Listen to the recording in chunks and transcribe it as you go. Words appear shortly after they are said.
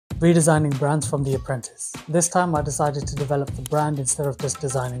Redesigning brands from The Apprentice. This time I decided to develop the brand instead of just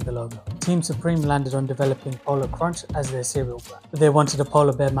designing the logo. Team Supreme landed on developing Polar Crunch as their cereal brand. They wanted a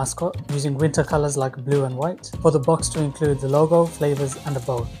polar bear mascot, using winter colors like blue and white, for the box to include the logo, flavors, and a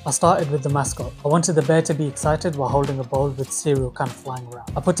bowl. I started with the mascot. I wanted the bear to be excited while holding a bowl with cereal kind of flying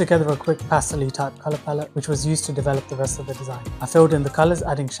around. I put together a quick pastel-y type color palette, which was used to develop the rest of the design. I filled in the colors,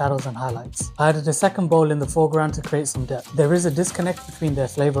 adding shadows and highlights. I added a second bowl in the foreground to create some depth. There is a disconnect between their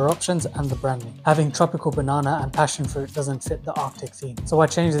flavor options and the branding. Having tropical banana and passion fruit doesn't fit the Arctic theme, so I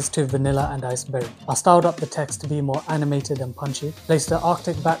changed this to vanilla and iced berry. I styled up the text to be more animated and punchy, placed an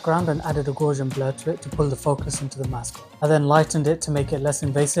Arctic background and added a Gaussian blur to it to pull the focus into the mascot. I then lightened it to make it less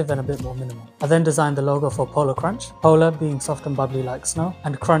invasive and a bit more minimal. I then designed the logo for Polar Crunch, Polar being soft and bubbly like snow,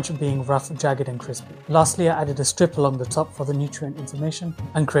 and Crunch being rough, jagged and crispy. Lastly, I added a strip along the top for the nutrient information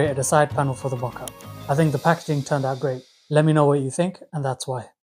and created a side panel for the mockup. I think the packaging turned out great. Let me know what you think, and that's why.